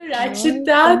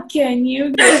Rachita, can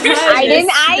you give us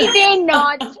I did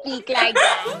not speak like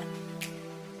that.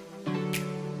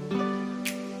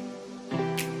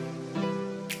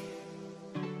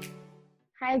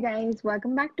 Hi guys,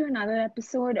 welcome back to another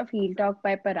episode of Heel Talk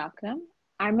by Parakram.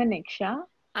 I'm Aniksha.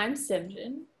 I'm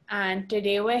Simran, and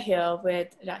today we're here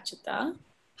with Rachita.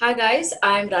 Hi guys,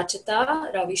 I'm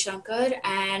Rachita Ravi Shankar,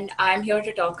 and I'm here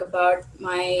to talk about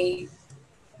my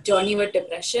journey with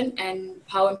depression and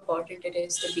how important it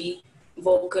is to be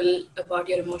vocal about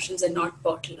your emotions and not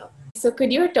bottle up. So,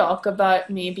 could you talk about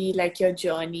maybe like your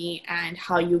journey and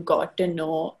how you got to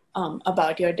know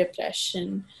about your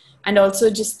depression and also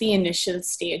just the initial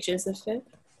stages of it?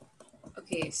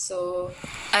 Okay, so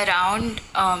around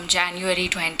January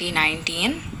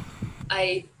 2019,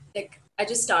 I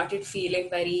just started feeling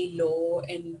very low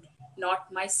and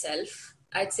not myself.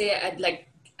 I'd say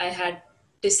I had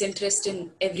disinterest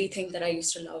in everything that I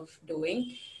used to love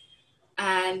doing,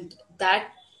 and that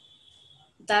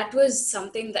was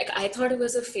something like I thought it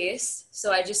was a phase,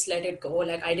 so I just let it go.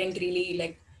 Like I didn't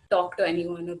really talk to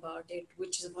anyone about it,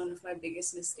 which is one of my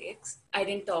biggest mistakes. I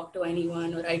didn't talk to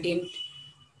anyone, or I didn't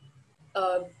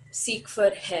seek for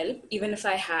help, even if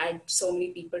I had so many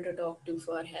people to talk to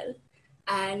for help.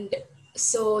 And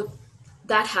so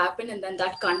that happened, and then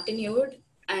that continued,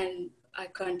 and I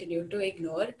continued to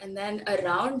ignore. And then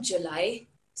around July,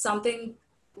 something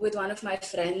with one of my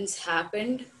friends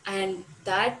happened, and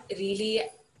that really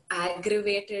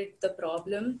aggravated the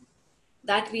problem.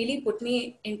 That really put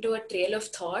me into a trail of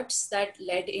thoughts that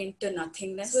led into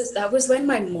nothingness. That was when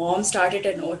my mom started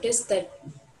to notice that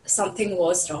something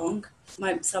was wrong.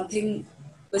 Something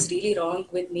was really wrong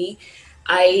with me.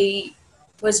 I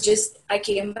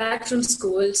came back from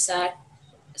school, sat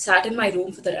in my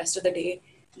room for the rest of the day,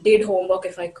 did homework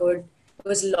if I could.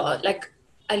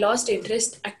 I lost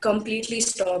interest. I completely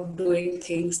stopped doing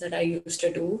things that I used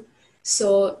to do.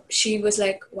 So she was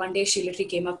like, one day she literally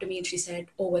came up to me and she said,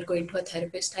 "Oh, we're going to a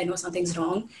therapist. I know something's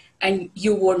wrong and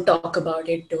you won't talk about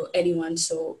it to anyone.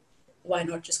 So why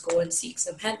not just go and seek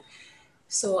some help?"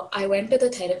 So I went to the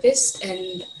therapist,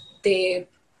 and they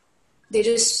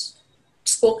just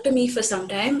spoke to me for some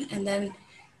time, and then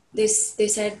they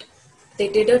said they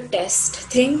did a test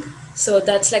thing. So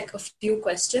that's like a few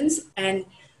questions and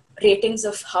ratings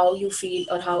of how you feel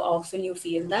or how often you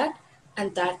feel that.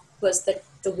 And that was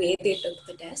the way they took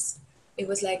the test. It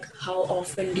was like, how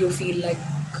often do you feel like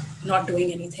not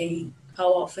doing anything? How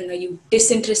often are you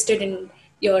disinterested in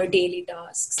your daily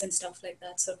tasks and stuff like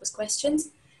that? So it was questions,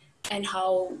 and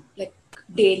how like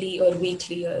daily or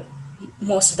weekly or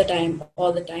most of the time,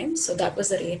 all the time. So that was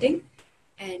the rating.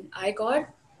 And I got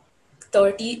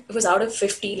 30, it was out of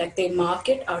 50, like they mark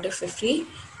it out of 50.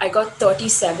 I got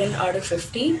 37 out of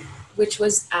 50, which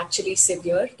was actually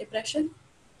severe depression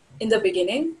in the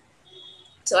beginning.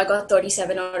 So I got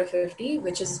 37 out of 50,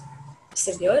 which is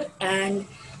severe. And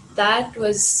that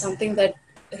was something that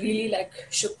really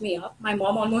shook me up. My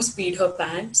mom almost peed her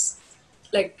pants.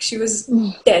 Like she was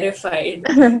terrified.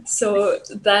 So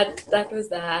that was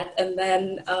that. And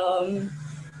then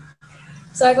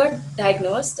so I got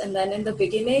diagnosed, and then in the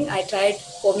beginning I tried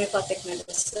homeopathic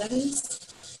medicines.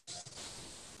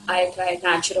 I tried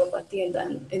naturopathy, and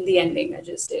then in the ending I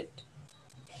just did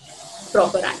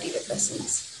proper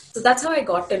antidepressants. So that's how I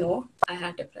got to know I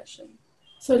had depression.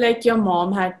 So, like, your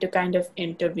mom had to kind of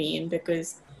intervene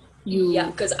because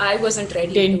because I wasn't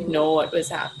ready. Didn't know what was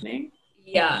happening.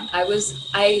 Yeah, I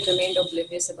remained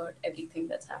oblivious about everything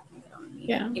that's happening around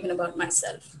me, even about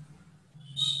myself.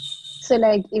 So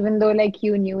even though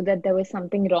you knew that there was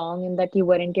something wrong and that you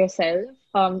weren't yourself,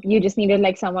 you just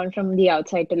needed someone from the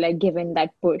outside to give in that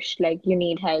push, you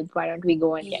need help, why don't we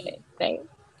go and get it, right?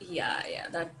 Yeah,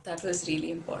 that was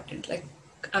really important. Like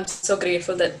I'm so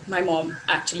grateful that my mom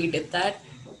actually did that.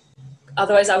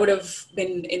 Otherwise I would have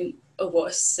been in a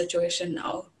worse situation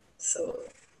now. So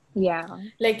yeah,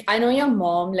 like I know your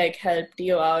mom helped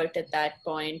you out at that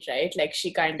point, right? Like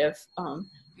she kind of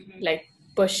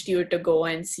pushed you to go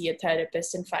and see a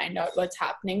therapist and find out what's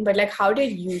happening. But how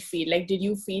did you feel? Did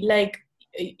you feel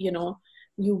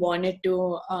you wanted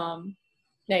to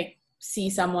see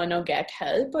someone or get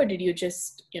help, or did you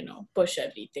just push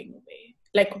everything away?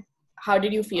 How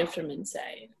did you feel from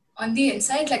inside? On the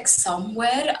inside,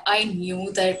 somewhere I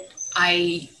knew that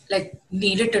I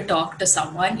needed to talk to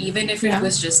someone, even if it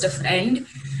was just a friend.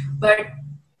 But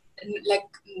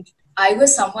I'm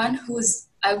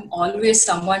always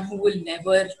someone who will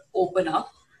never open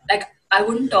up. I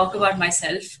wouldn't talk about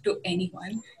myself to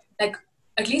anyone.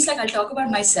 At least I'll talk about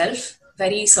myself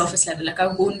very surface level. I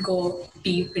won't go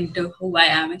deep into who I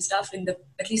am and stuff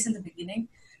at least in the beginning.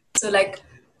 So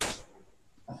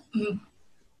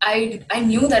I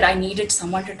knew that I needed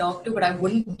someone to talk to, but I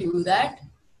wouldn't do that.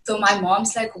 So my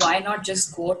mom's like, why not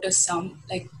just go to some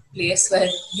like place where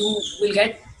you will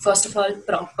get, first of all,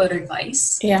 proper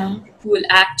advice, Yeah. who will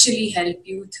actually help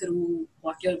you through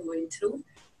what you're going through,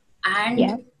 and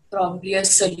Yeah. probably a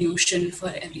solution for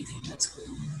everything that's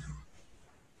going on.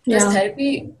 Because Yeah.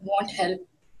 therapy won't help.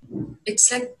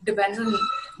 It's like depends on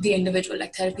the individual.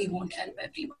 Like therapy won't help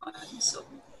everyone. So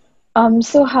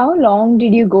So how long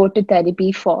did you go to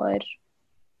therapy for?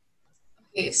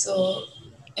 okay, so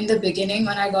in the beginning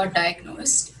when I got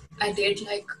diagnosed, I did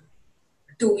like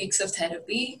 2 weeks of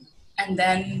therapy, and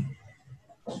then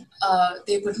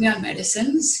they put me on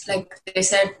medicines. Like they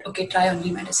said, okay, try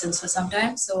only medicines for some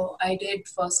time. So I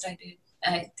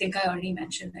think I already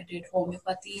mentioned, I did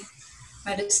homeopathy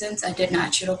medicines. I did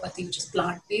naturopathy, which is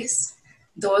plant based.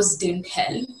 Those didn't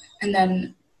help. And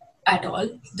then at all.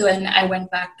 Then I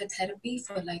went back to therapy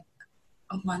for like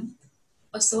a month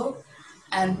or so.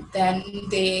 And then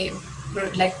they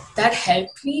were like, that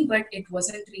helped me, but it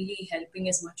wasn't really helping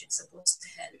as much it's supposed to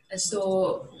help.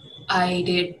 So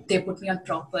they put me on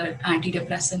proper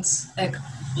antidepressants, like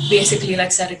basically like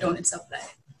serotonin supply.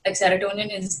 Like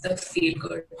serotonin is the feel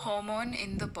good hormone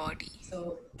in the body.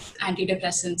 So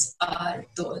antidepressants are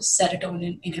those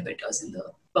serotonin inhibitors in the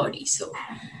body. So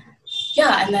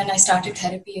yeah, and then I started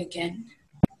therapy again.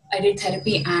 I did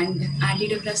therapy and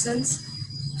antidepressants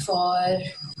for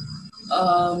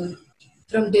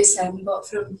from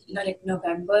like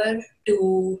November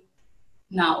to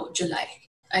now July.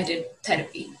 I did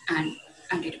therapy and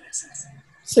antidepressants.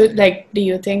 So, like, do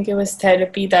you think it was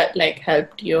therapy that like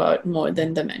helped you out more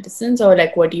than the medicines, or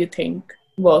like, what do you think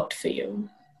worked for you?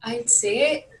 I'd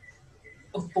say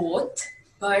both,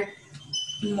 but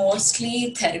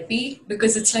mostly therapy,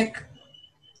 because it's like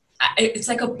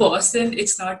a person.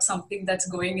 It's not something that's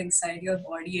going inside your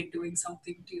body and doing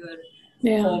something to your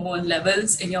Yeah. hormone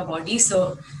levels in your body.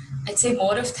 So I'd say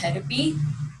more of therapy.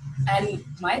 And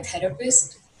my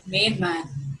therapist, main man,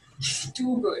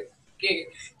 too good. Okay.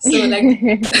 So like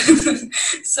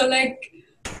so like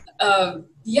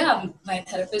yeah, my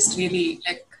therapist really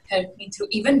like helped me through.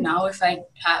 Even now, if I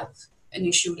have an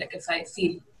issue, like if I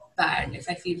feel bad, if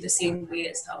I feel the same way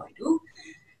as how I do,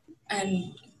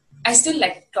 and I still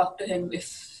like talk to him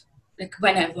if like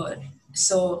whenever.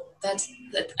 So that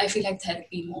I feel like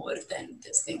therapy more than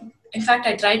this thing. In fact,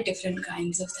 I tried different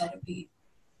kinds of therapy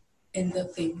in the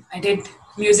thing. I did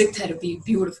music therapy,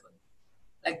 beautiful.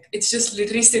 Like it's just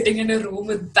literally sitting in a room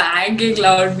with banging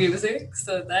loud music.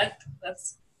 So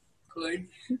that's good.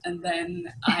 And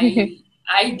then I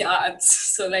dance.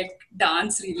 So like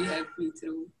dance really helped me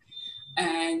through.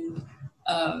 And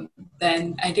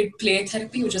then I did play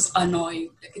therapy, which is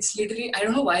annoying. Like it's literally, I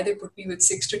don't know why they put me with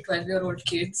 6 to 12-year-old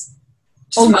kids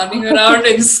just Oh running God. around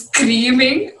and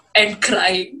screaming and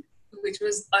crying, which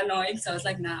was annoying. So I was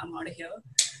like, nah, I'm out of here.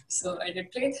 So I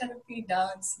did play therapy,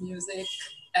 dance, music,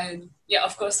 and yeah,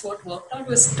 of course, what worked out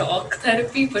was talk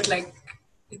therapy, but like,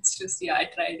 it's just, yeah, I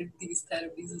tried these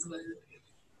therapies as well.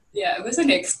 Yeah, it was an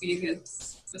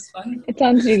experience. It was fun. It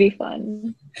sounds really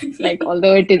fun. Like,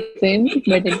 although it isn't,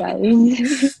 but it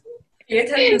does. Play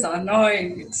therapy is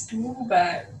annoying. It's too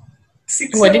bad.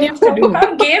 What did you 6-year-old, have to you do?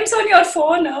 have games on your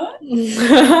phone, huh?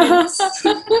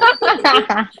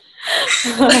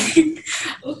 Like,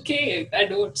 okay, I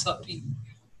don't, sorry.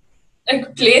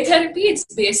 Like play therapy, it's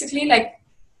basically like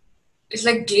it's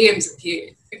like games,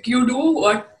 okay? Like you do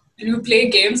what you play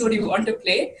games what you want to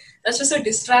play. That's just a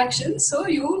distraction, so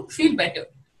you feel better.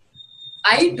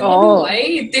 I don't know Oh.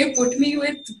 why they put me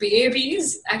with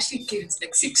babies, actually kids,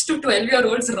 like 6 to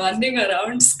 12-year-olds running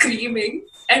around screaming,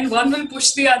 and one will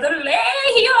push the other, like,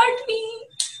 hey, he hurt me.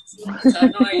 It's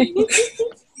annoying.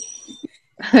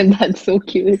 That's so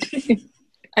cute.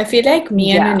 I feel like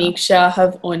me and Yeah. Aniksha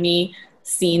have only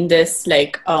seen this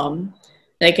like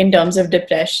in terms of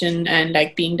depression and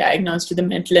like being diagnosed with a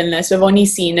mental illness. We've only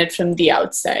seen it from the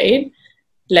outside,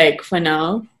 like for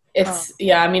now. It's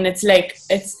yeah, I mean it's like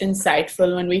it's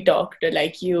insightful when we talk to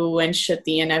like you and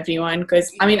Shruti and everyone,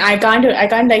 because I mean I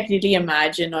can't like really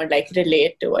imagine or like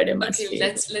relate to what it must Okay, be.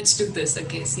 let's do this.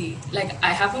 Okay, see, like I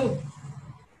have a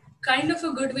kind of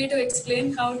a good way to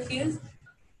explain how it feels.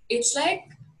 It's like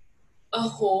a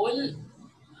whole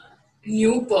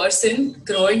new person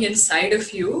growing inside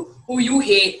of you who you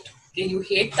hate. Okay, you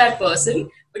hate that person,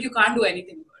 but you can't do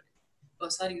anything about it. Oh,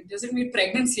 sorry, it doesn't mean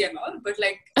pregnancy and all, but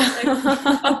like it's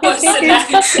like a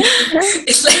personality.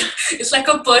 it's like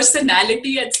a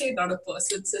personality. I'd say not a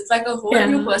person. So it's like a whole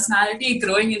new personality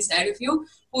growing inside of you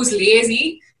who's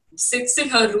lazy, sits in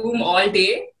her room all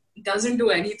day, doesn't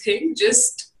do anything,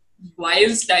 just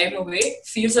whiles time away,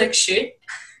 feels like shit,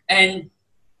 and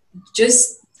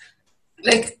just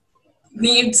like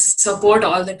needs support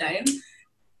all the time.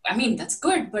 I mean, that's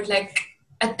good, but like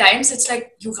at times it's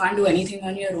like you can't do anything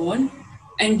on your own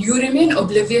and you remain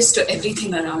oblivious to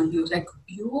everything around you. Like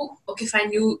okay,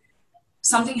 fine,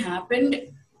 something happened,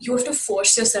 you have to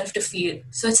force yourself to feel.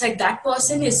 So it's like that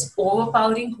person is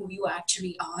overpowering who you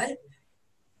actually are,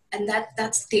 and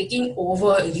that's taking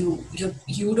over you.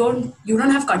 You don't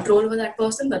have control over that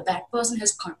person, but that person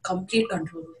has complete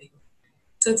control over you.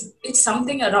 So it's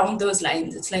something around those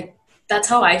lines. It's like that's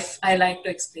how I like to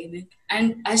explain it.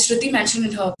 And as Shruti mentioned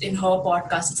in her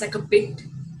podcast, it's like a bit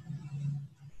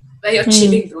where you're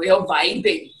chilling, bro. You're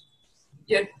vibing.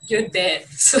 You're there.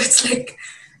 So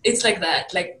it's like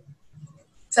that. Like,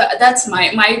 so that's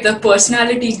the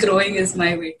personality growing is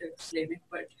my way to explain it.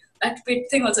 But that pit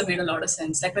thing also made a lot of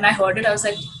sense. Like when I heard it, I was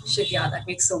like, shit, yeah, that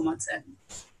makes so much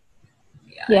sense.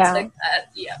 Yeah, it's like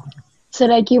that. Yeah. So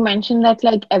like you mentioned that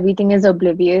like everything is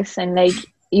oblivious and like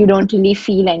you don't really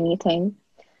feel anything.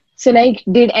 So like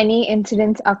did any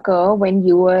incidents occur when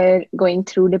you were going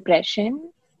through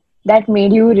depression that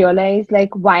made you realize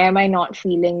like why am I not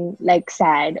feeling like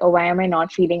sad or why am I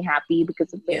not feeling happy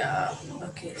because of it? Yeah.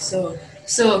 Okay.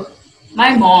 So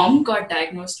my mom got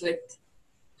diagnosed with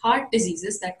heart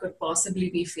diseases that could possibly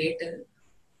be fatal,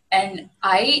 and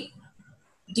I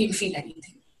didn't feel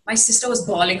anything. My sister was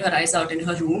bawling her eyes out in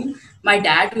her room. My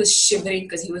dad was shivering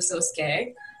because he was so scared.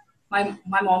 My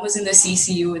mom was in the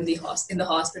CCU in the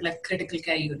hospital, like critical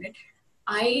care unit.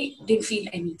 I didn't feel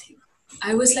anything.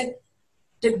 I was like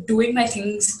doing my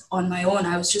things on my own.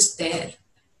 I was just there.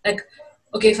 Like,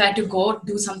 okay, if I had to go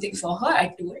do something for her,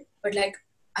 I'd do it. But like,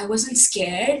 I wasn't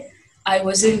scared. I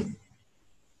wasn't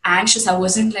anxious. I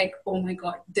wasn't like, oh my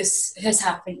God, this has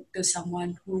happened to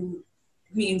someone who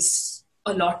means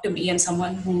a lot to me and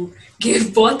someone who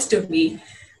gave birth to me.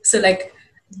 So like,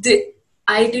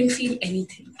 I didn't feel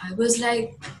anything. I was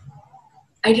like,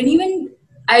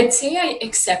 I'd say I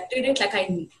accepted it. Like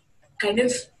I kind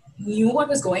of knew what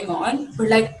was going on, but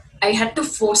like I had to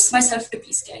force myself to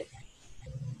be scared.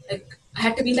 Like I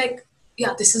had to be like,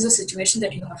 yeah, this is a situation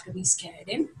that you have to be scared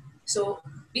in. So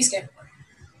be scared about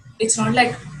it. It's not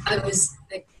like I was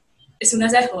like, as soon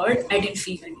as I heard, I didn't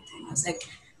feel anything. I was like,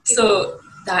 so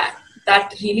that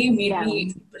really made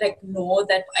me like know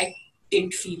that I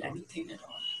didn't feel anything at all.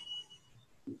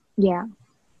 Yeah.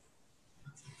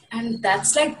 And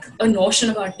that's like a notion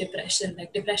about depression.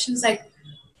 Like depression is like,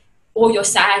 oh, you're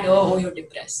sad, oh, you're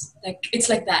depressed. Like it's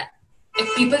like that.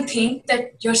 If people think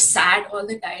that you're sad all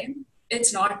the time,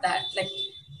 it's not that. Like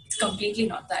it's completely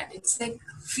not that. It's like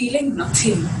feeling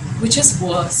nothing, which is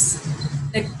worse.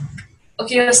 Like,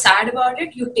 okay, you're sad about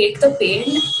it, you take the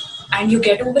pain and you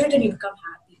get over it and you become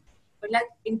happy. But like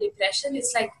in depression,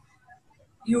 it's like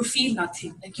you feel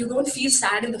nothing. Like you don't feel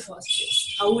sad in the first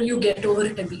place. How will you get over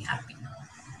it and be happy?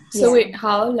 So wait,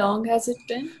 how long has it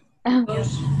been?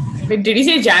 Wait, did you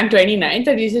say Jan 29th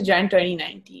or did you say Jan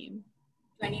 2019?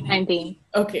 2019.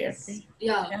 Okay.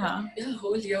 Yeah,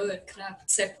 whole year. Crap.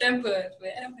 September.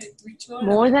 Where am I? Which one?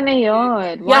 More than a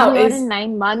year. 1 year and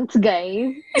 9 months,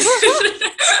 guys.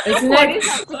 Isn't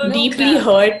it deeply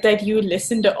hurt that you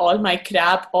listened to all my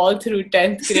crap all through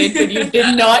 10th grade, but you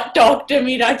did not talk to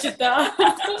me, Rachita?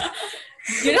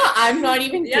 You know, I'm not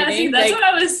even kidding. See, that's what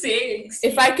I was saying.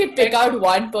 If I could pick out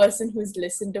one person who's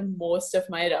listened to most of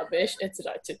my rubbish, it's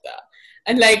Rachita.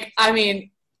 And like, I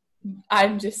mean,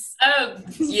 I'm just...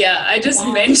 I just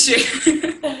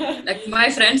mentioned, like my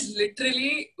friends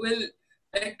literally will,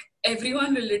 like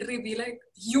everyone will literally be like,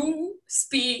 you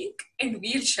speak and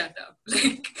we'll shut up.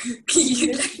 Like,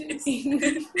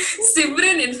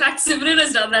 Simran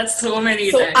has done that so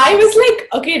many times. I was like,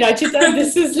 okay, Rachita,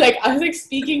 this is like, I was like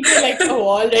speaking to like a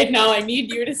wall right now. I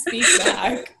need you to speak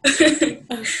back.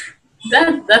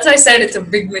 That's why I said it's a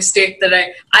big mistake that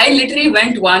I literally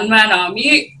went one-man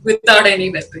army without any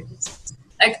weapons.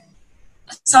 Like,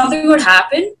 something would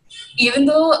happen, even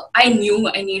though I knew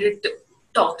I needed to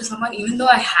talk to someone, even though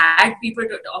I had people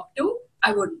to talk to,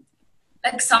 I wouldn't.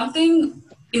 Like, something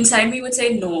inside me would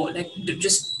say no. Like,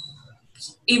 just,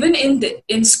 even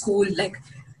in school, like,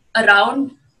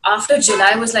 around, after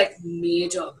July was like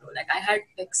major, bro. Like, I had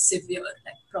like severe,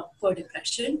 like, proper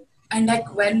depression. And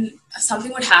like when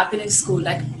something would happen in school,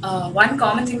 like one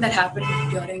common thing that happened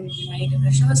during my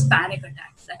depression was panic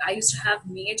attacks. Like I used to have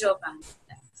major panic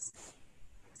attacks.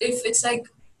 If it's like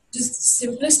just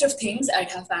simplest of things,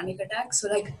 I'd have panic attacks. So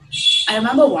like I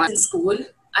remember once in school,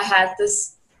 I had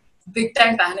this big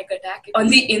time panic attack. On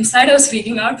the inside, I was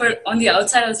freaking out, but on the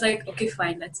outside, I was like, okay,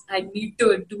 fine, I need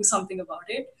to do something about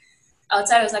it.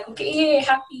 Outside, I was like, okay, yay,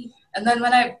 happy. And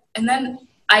then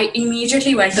I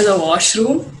immediately went to the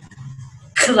washroom.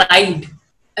 Cried.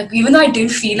 Like, even though I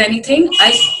didn't feel anything,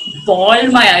 I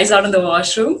bawled my eyes out in the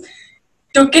washroom,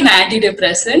 took an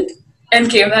antidepressant, and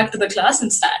came back to the class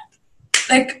and sat.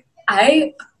 Like,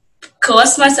 I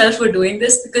cursed myself for doing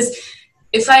this, because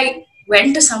if I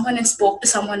went to someone and spoke to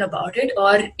someone about it,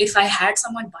 or if I had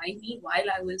someone by me while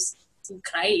I was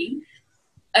crying,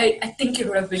 I think it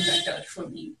would have been better for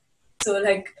me. So,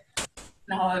 like,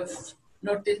 now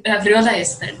I've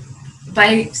realized that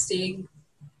by staying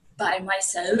by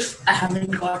myself, I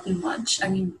haven't gotten much. I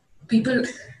mean, people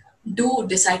do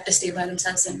decide to stay by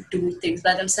themselves and do things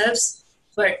by themselves,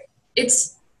 but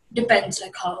it's depends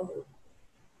like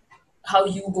how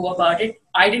you go about it.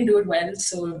 I didn't do it well,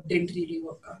 so it didn't really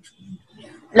work out for me.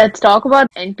 Let's talk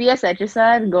about NPS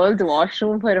HSR girls'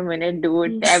 washroom for a minute,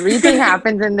 dude. Everything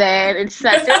happens in there. It's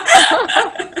such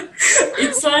a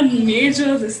It's a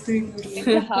major this thing. it's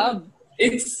a hub.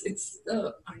 It's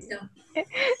yeah.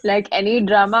 Like any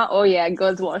drama, oh yeah,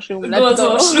 girls' washroom. Girls' Let's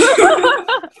go. washroom.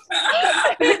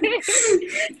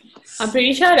 I'm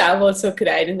pretty sure I've also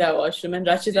cried in that washroom, and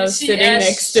Rachita was sitting Yes.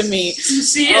 next to me.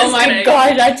 She Oh is my crying.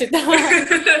 god, Rachita.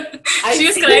 She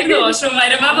was crying in the washroom.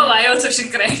 I remember why also she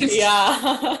cried.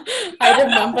 Yeah. I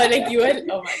remember like you were,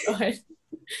 oh my god.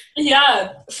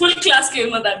 Yeah, full class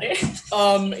came on that day.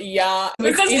 Yeah. It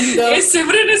was Because in the,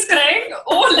 Simran is crying,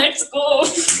 oh, let's go.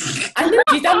 and then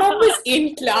Rita mom was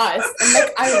in class, and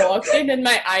like I walked in and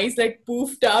my eyes like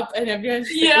poofed up, and everyone's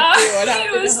just Yeah, like, okay, what it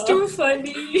happened was to her? too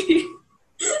funny.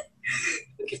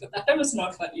 Okay, so that time was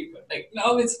not funny, but like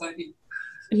now it's funny.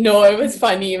 No, it was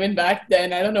funny even back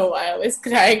then. I don't know why I was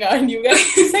crying out. And you guys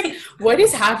just like, what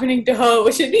is happening to her?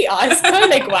 Should we ask her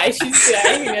like why she's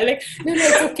crying? And you're like, no,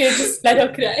 it's okay, just let her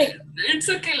cry. It's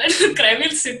okay, let her cry,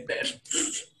 we'll sit there.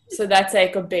 So that's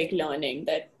like a big learning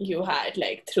that you had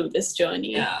like through this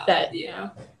journey.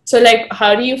 Yeah. So like,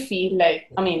 how do you feel like,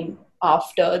 I mean,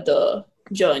 after the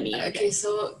journey? Okay,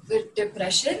 so with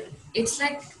depression, it's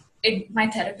like my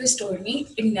therapist told me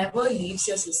it never leaves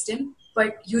your system,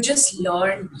 but you just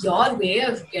learn your way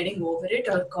of getting over it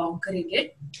or conquering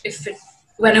it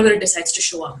whenever it decides to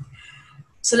show up.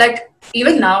 So like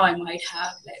even now I might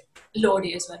have like low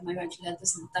days where my mental health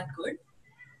is not that good,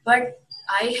 but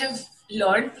I have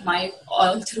learned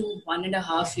all through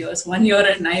 1.5 years, 1 year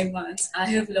and 9 months, I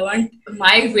have learned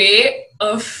my way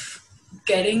of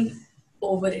getting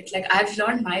over it. Like I've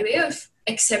learned my way of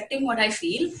accepting what I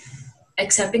feel,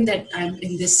 accepting that I'm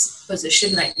in this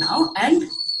position right now, and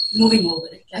moving over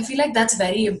it. I feel like that's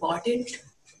very important.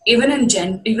 Even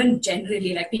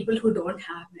generally, like people who don't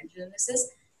have mental illnesses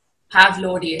have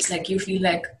low days. Like you feel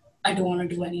like I don't want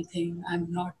to do anything.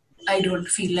 I don't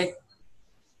feel like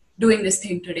doing this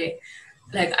thing today.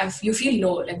 Like you feel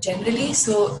low, like generally.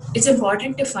 So it's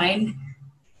important to find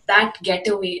that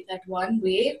getaway, that one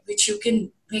way which you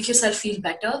can make yourself feel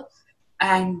better.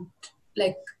 And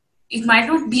like it might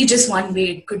not be just one way,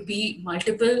 it could be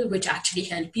multiple which actually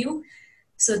help you.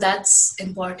 So that's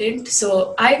important.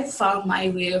 So I found my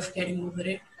way of getting over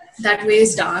it. That way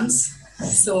is dance.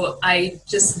 So I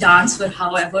just dance for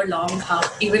however long,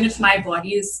 even if my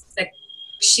body is like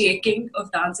shaking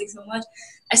of dancing so much,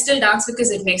 I still dance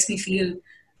because it makes me feel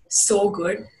so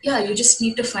good. Yeah, you just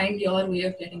need to find your way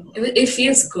of getting it. It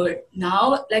feels good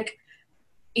now. Like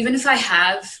even if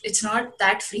it's not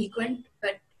that frequent,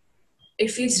 but it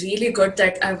feels really good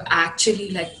that I've actually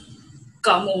like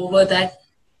come over that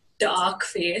dark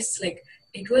phase. Like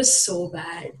it was so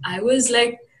bad. I was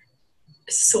like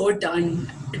so done.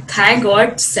 Thank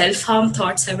God self-harm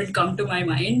thoughts haven't come to my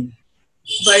mind,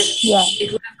 but Yeah.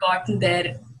 it would have gotten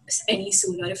there any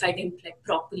sooner if I didn't like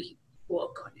properly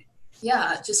work on it.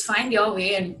 Yeah, just find your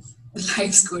way and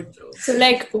life's good, bro. So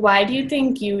like, why do you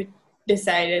think you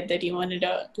decided that you wanted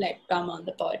to like come on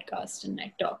the podcast and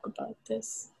like talk about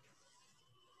this?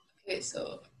 Okay,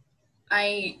 so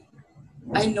I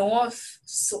know of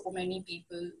so many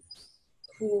people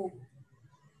who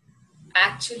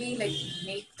actually like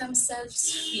make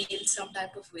themselves feel some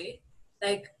type of way.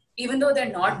 Like even though they're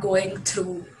not going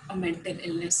through a mental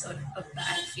illness or a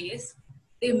bad phase,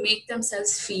 they make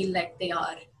themselves feel like they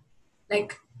are.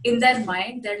 Like in their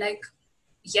mind, they're like,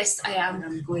 yes,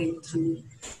 I'm going through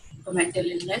a mental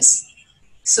illness.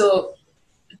 So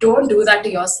don't do that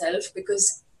to yourself,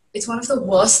 because it's one of the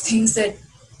worst things that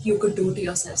you could do to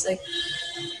yourself. Like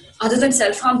other than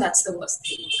self-harm, that's the worst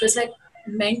thing. Because like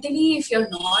mentally, if you're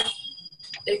not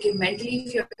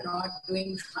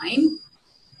doing fine,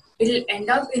 it'll end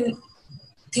up in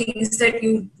things that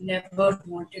you never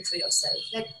wanted for yourself.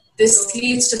 Like this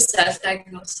leads to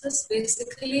self-diagnosis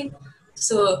basically.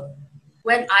 So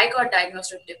when I got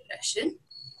diagnosed with depression,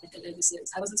 mental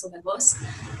illnesses, I wasn't so well versed.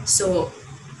 So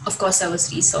of course I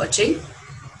was researching.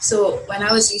 So when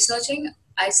I was researching,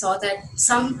 I saw that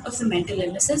some of the mental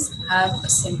illnesses have a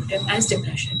symptom as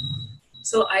depression.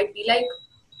 So I'd be like,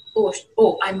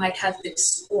 oh, I might have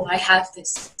this. Oh, I have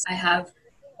this. I have.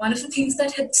 One of the things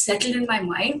that had settled in my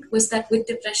mind was that with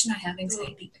depression, I have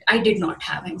anxiety. I did not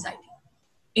have anxiety.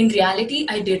 In reality,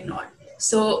 I did not.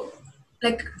 So,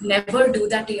 like, never do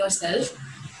that to yourself.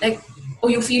 Like, oh,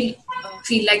 you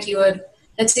feel like you're.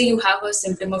 Let's say you have a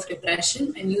symptom of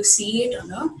depression and you see it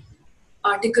on a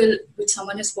article which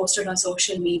someone has posted on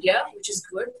social media, which is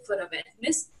good for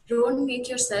awareness. Don't make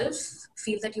yourself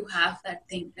feel that you have that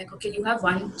thing. Like, okay, you have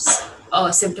one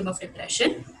symptom of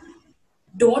depression.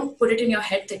 Don't put it in your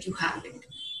head that you have it.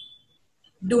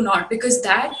 Do not, because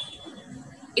that,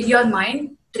 if your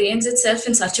mind trains itself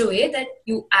in such a way that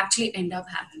you actually end up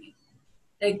having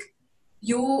it. Like,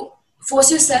 you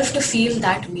force yourself to feel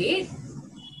that way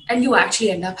and you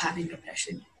actually end up having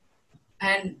depression.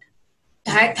 And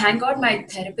thank God my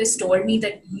therapist told me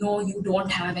that no, you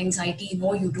don't have anxiety,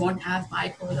 no, you don't have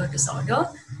bipolar disorder,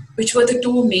 which were the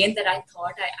two main that I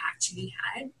thought I actually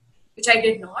had, which I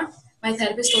did not. My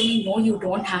therapist told me, no, you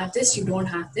don't have this, you don't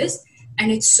have this.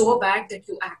 And it's so bad that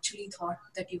you actually thought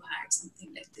that you had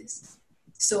something like this.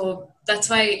 So that's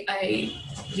why I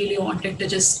really wanted to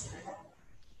just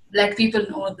let people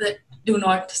know that do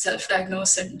not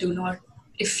self-diagnose and do not,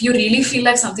 if you really feel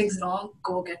like something's wrong,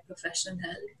 go get professional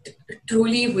help. It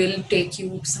truly will take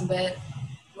you somewhere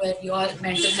where your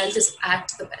mental health is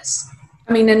at the best.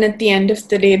 I mean, and at the end of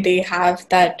the day, they have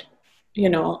that,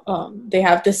 they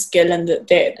have the skill and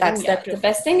the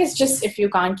best thing is just if you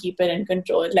can't keep it in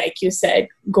control, like you said,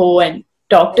 go and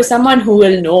talk to someone who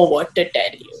will know what to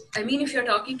tell you. I mean, if you're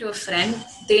talking to a friend,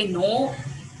 they know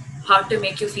how to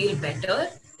make you feel better.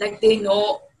 Like, they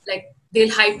know, like, they'll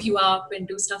hype you up and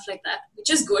do stuff like that, which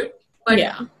is good. But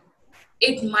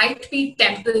it might be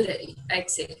temporary, I'd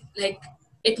say. Like,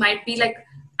 it might be like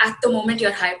at the moment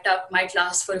you're hyped up, might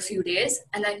last for a few days,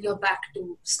 and then you're back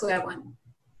to square one.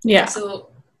 Yeah.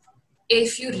 So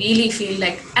if you really feel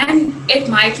like, and it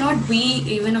might not be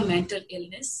even a mental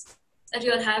illness that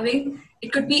you're having,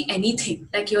 it could be anything.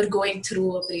 Like, you're going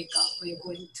through a breakup, or you're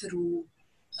going through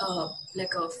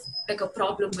like a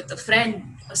problem with a friend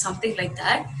or something like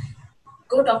that.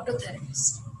 Go talk to a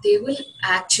therapist. They will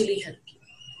actually help you.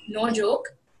 No joke.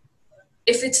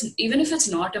 Even if it's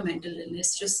not a mental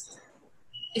illness, just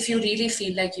if you really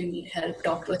feel like you need help,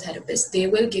 talk to a therapist. They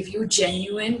will give you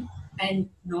genuine and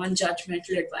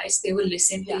non-judgmental advice. They will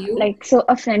listen to you. Like, so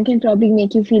a friend can probably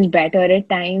make you feel better at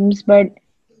times, but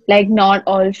like not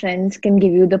all friends can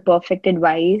give you the perfect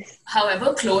advice.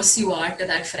 However close you are to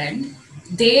that friend,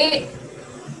 they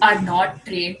are not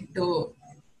trained to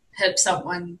help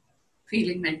someone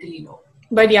feeling mentally low.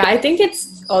 But yeah, I think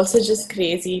it's also just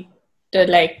crazy to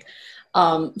like,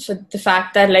 for the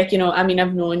fact that like, I mean,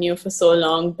 I've known you for so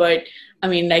long, but I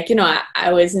mean, like,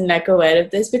 I wasn't like aware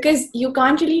of this because you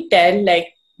can't really tell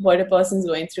like what a person's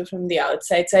going through from the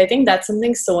outside. So I think that's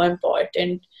something so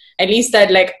important, at least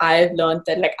that like I've learned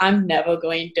that like I'm never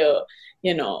going to,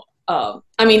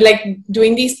 I mean, like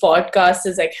doing these podcasts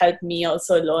has like helped me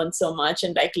also learn so much,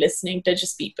 and like listening to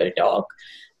just people talk.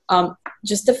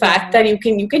 Just the fact that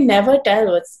you can never tell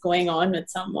what's going on with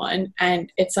someone,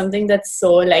 and it's something that's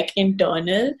so like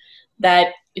internal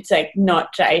that it's like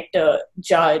not right to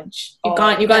judge. You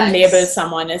can't label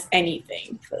someone as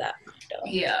anything for that matter.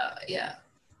 Yeah.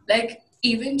 Like,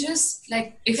 even just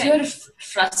like if you're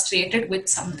frustrated with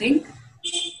something,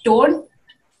 don't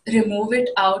remove it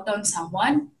out on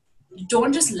someone.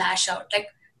 Don't just lash out. Like,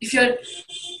 if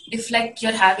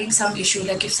you're having some issue,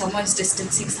 like if someone's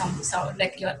distancing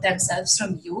themselves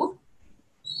from you,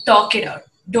 talk it out.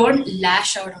 Don't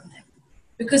lash out on them,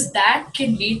 because that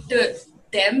can lead to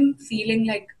them feeling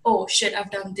like, oh shit, I've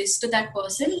done this to that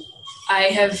person. I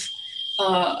have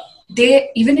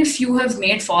even if you have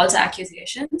made false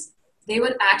accusations, they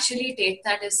will actually take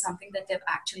that as something that they've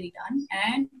actually done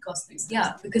and cause things.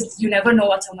 Yeah, because you never know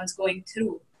what someone's going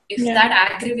through. If that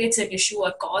aggravates an issue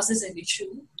or causes an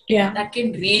issue, that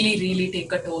can really, really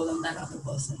take a toll on that other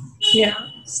person. Yeah.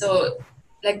 So,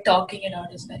 like, talking it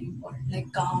out is very important.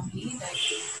 Like, calmly,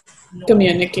 like,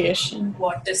 communication.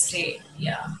 What to say.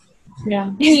 Yeah.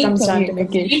 Yeah. It comes down to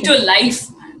communication. Into life,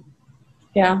 man.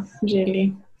 Yeah,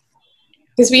 really.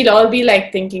 Because we'd all be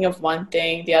like thinking of one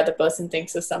thing, the other person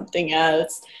thinks of something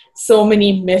else. So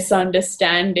many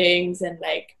misunderstandings, and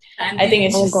like, I think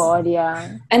it's just, God,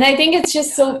 yeah. And I think it's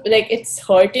just so like it's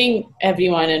hurting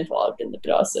everyone involved in the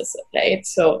process, right?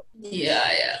 So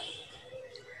yeah.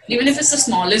 Even if it's the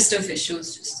smallest of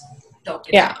issues, just talk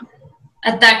it out.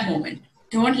 At that moment.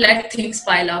 Don't let things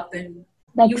pile up, and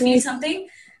you feel something,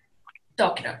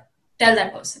 talk it out. Tell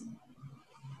that person.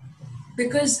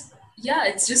 Because yeah,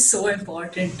 it's just so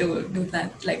important to do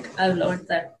that. Like, I've learned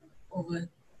that over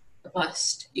the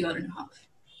past year and a half.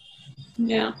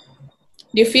 Yeah.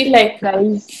 Do you feel like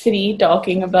Guys, free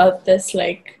talking about this,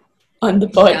 like, on the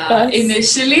Yeah, podcast?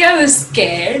 initially I was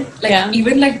scared. Like, Yeah.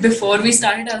 even like before we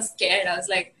started, I was scared. I was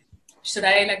like, should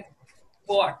I like,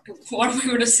 what? What am I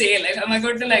going to say? Like, am I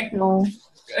going to like no.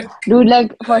 Dude,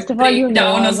 like, first of all, break you know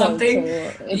down or us something?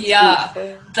 also. It's Yeah,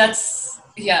 beautiful.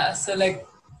 yeah. So like,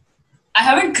 I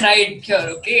haven't cried here,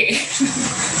 okay?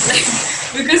 Like,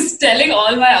 because telling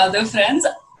all my other friends,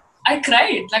 I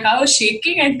cried. Like, I was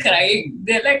shaking and crying.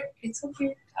 They're like, it's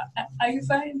okay. Are you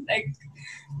fine? Like,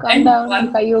 Calm and down, one,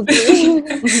 like, are you okay?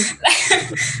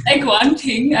 like one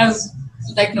thing I've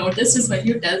like noticed is when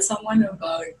you tell someone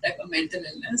about like a mental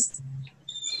illness,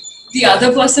 the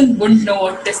other person wouldn't know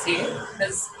what to say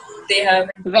because they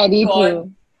haven't Very gone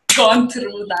true. gone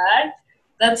through that.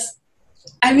 That's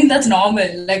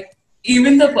normal. Like,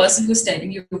 even the person who's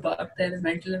telling you about their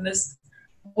mental illness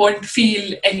won't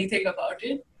feel anything about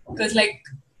it because like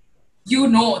you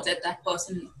know that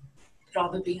person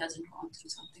probably hasn't gone through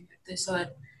something like this or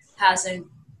hasn't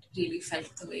really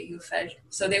felt the way you felt,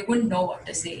 so they wouldn't know what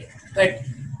to say. But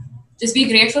just be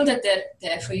grateful that they're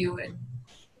there for you and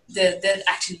they're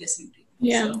actually listening to you.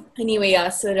 Yeah. So, Anyway, yeah.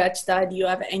 So, Rachita, do you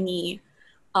have any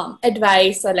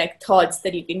advice or like thoughts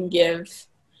that you can give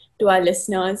to our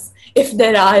listeners, if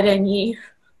there are any?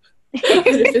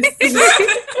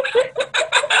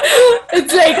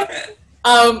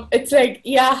 It's like,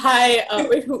 yeah, hi.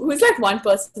 Wait, who's like one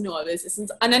person who always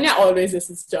listens? Ananya always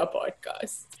listens to our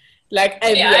podcast, like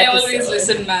every yeah, I episode. always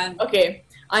listen, man. Okay,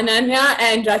 Ananya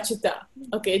and Rachita.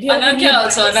 Okay, do you have any Anakya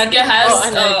also. advice? Anakya has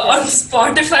Ananya. on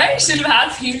Spotify. She'll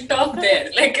have Heel Talk there.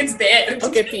 Like, it's there.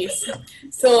 Okay, peace.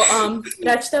 So,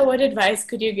 Rachita, what advice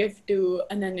could you give to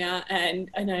Ananya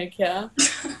and Anarkya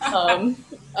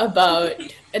about,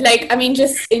 like, I mean,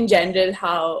 just in general,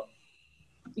 how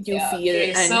you Yeah, feel okay,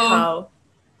 and so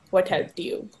what helped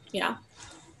you? Yeah.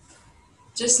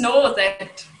 just know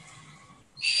that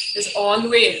there's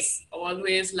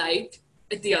always light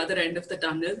at the other end of the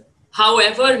tunnel.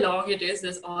 However long it is,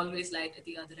 there's always light at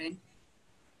the other end.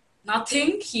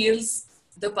 Nothing heals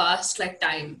the past like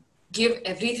time. Give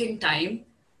everything time,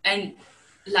 and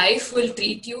life will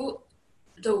treat you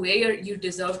the way you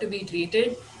deserve to be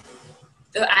treated,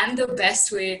 and the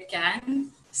best way it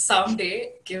can.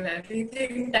 Someday, give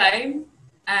everything time,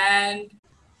 and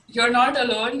you're not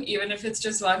alone, even if it's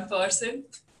just one person.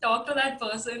 Talk to that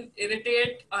person,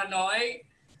 irritate, annoy,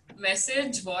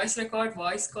 message, voice record,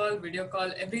 voice call, video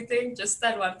call, everything. Just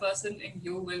that one person, and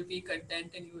you will be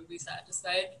content and you will be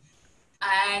satisfied.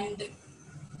 And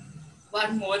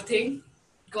one more thing,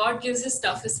 God gives his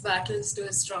toughest battles to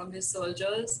his strongest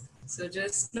soldiers. So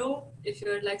just know, if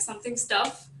you're like something's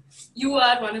tough, you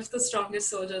are one of the strongest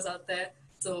soldiers out there.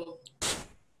 So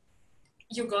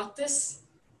you got this.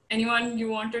 Anyone you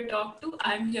want to talk to,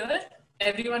 I'm here.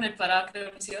 Everyone at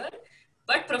Parakram is here.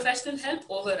 But professional help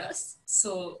over us.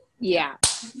 So Yeah.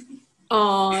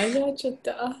 Oh,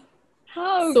 Rachita.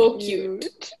 How So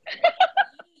cute.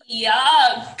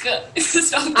 yuck.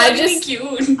 Stop I calling me just-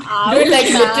 cute. Dude, like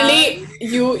literally,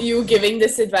 you giving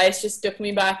this advice just took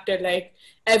me back to like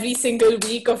every single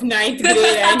week of 9th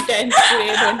grade and 10th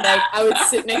grade, and like I would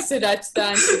sit next to Rachita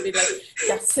and she'd be like,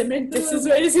 "Yeah, Simran, this is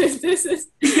what this is."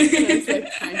 And I was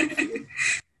like, "Thank you."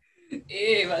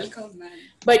 Hey, welcome, man.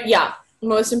 But yeah,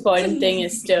 most important thing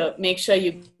is to make sure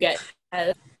you get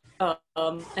help.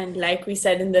 And like we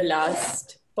said in the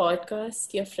last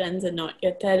podcast, your friends are not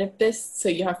your therapists, so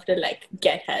you have to like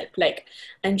get help, like,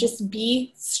 and just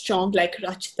be strong like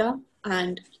Rachita,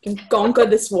 and you can conquer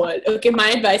this world. Okay, my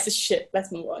advice is shit.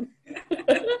 Let's move on.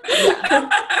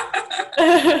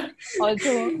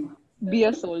 Also, be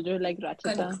a soldier like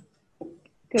Rachita.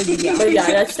 'Cause, yeah. But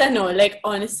yeah, Rachita, no, like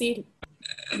honestly,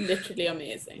 literally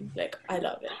amazing. Like I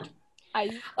love it.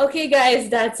 Okay, guys,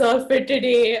 that's all for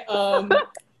today.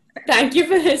 Thank you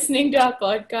for listening to our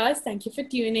podcast. Thank you for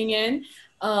tuning in.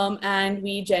 And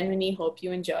we genuinely hope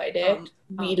you enjoyed it.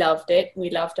 We loved it. We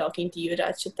love talking to you,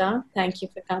 Rachita. Thank you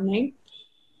for coming.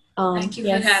 Thank you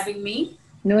for having me.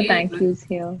 No thank yous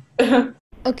here.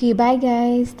 Okay, bye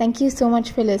guys. Thank you so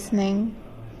much for listening.